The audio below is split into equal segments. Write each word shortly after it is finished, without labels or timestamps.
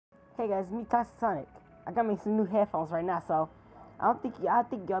Hey guys, me Toxic Sonic. I got me some new headphones right now, so I think y'all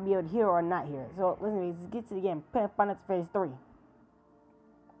be able to hear or not hear. So listen, let's get to the game. FNaF Phase 3.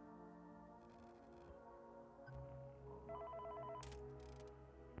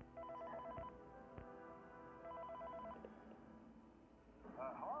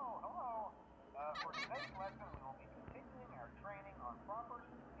 Hello. For today's lesson, we will be continuing our training on proper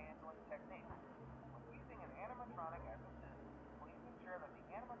handling techniques. When using an animatronic as a suit, please ensure that the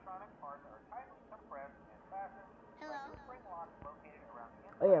animatronic parts are tightly compressed and fastened by the spring locks located around the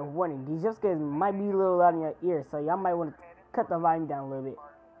inside. Oh yeah, warning. These jump scares might be a little loud in your ears, so y'all might want to cut the volume down a little bit.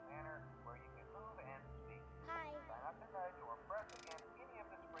 Where you can move and speak. Try not to nudge or press against any of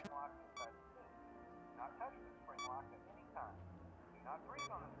the spring locks inside the suit. Do not touch the spring locks at any time. Do not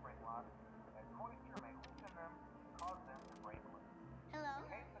breathe on the spring locks, as moisture may loosen them and cause them to break loose. In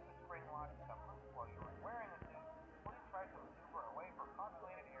case that the spring locks come loose while you are wearing a suit, please try to maneuver away from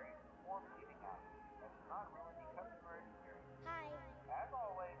populated areas before bleeding out. That is not really the customer experience. As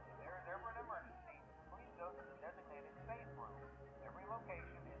always, if there is ever an emergency, please go to the designated safe room. Every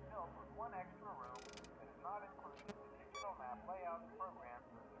location is built with one extra room that is not included in the digital map layout program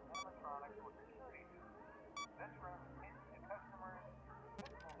for the animatronics or security tools. This room is hidden to customers,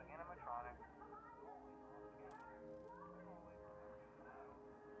 visible to animatronics.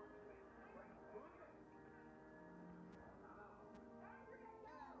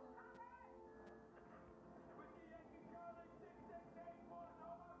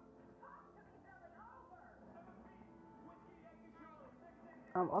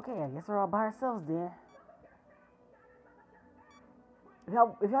 Okay, I guess we're all by ourselves then.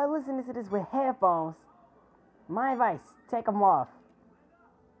 If y'all listening to this with headphones, my advice, take them off.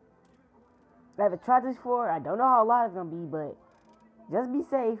 I haven't tried this before. I don't know how loud it's gonna be, but just be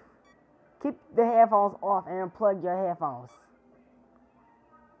safe. Keep the headphones off and unplug your headphones.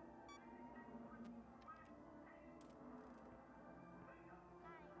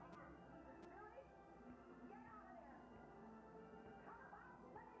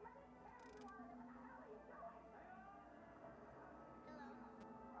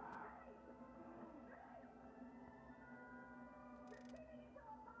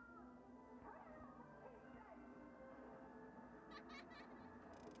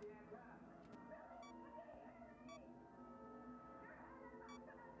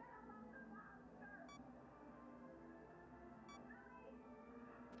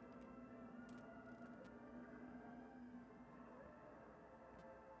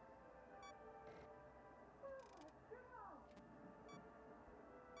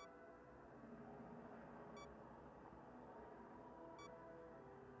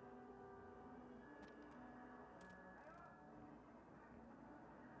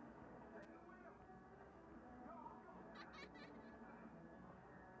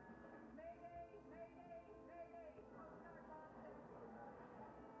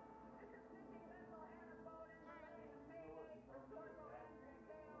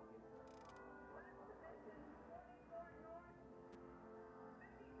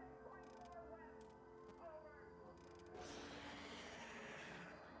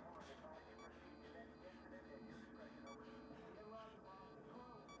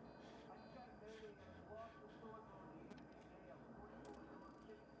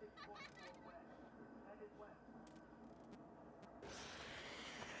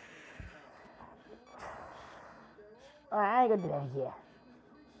 Alright, I ain't gonna do that here.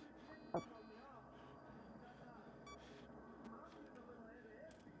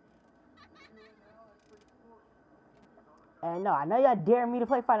 And no, I know y'all dare me to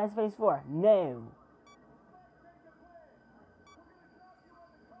play FNaF Phase 4. No.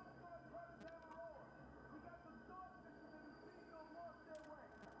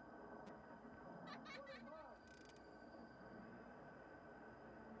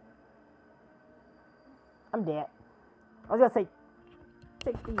 I'm dead. I was gonna say,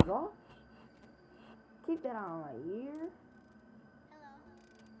 take these off. Keep that on my ear.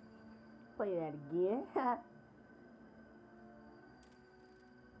 Play that again.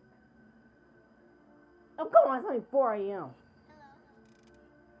 Oh, come on, it's only 4 a.m.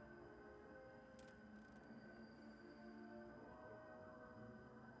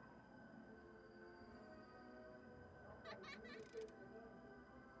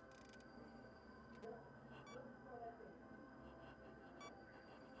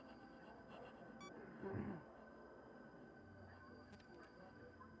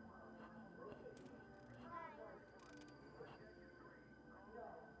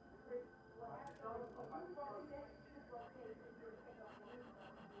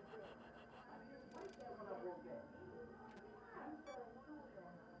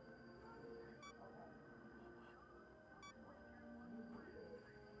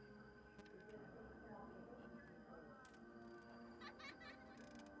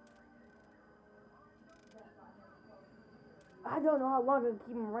 don't know how long I can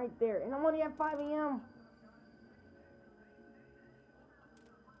keep him right there. And I'm only at 5 a.m.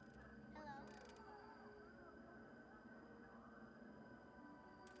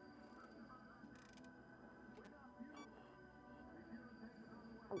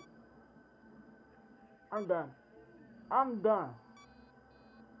 I'm done. I'm done.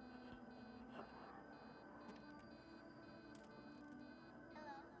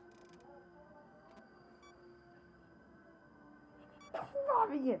 It's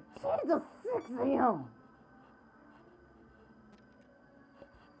 5 a.m. Jesus, 6 a.m.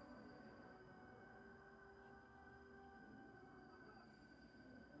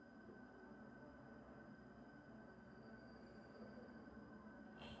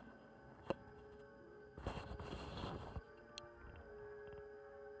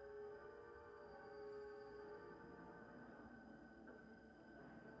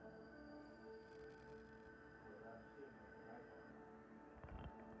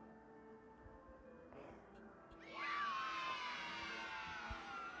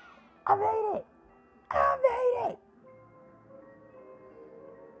 I made it! I made it!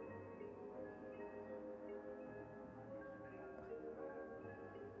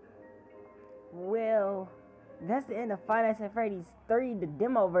 Well, that's the end of Five Nights at Freddy's 3, the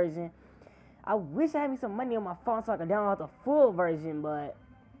demo version. I wish I had me some money on my phone so I could download the full version, but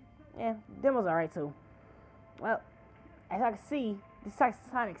yeah, demo's alright too. Well, as I can see, this is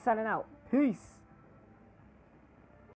Sonic signing out. Peace.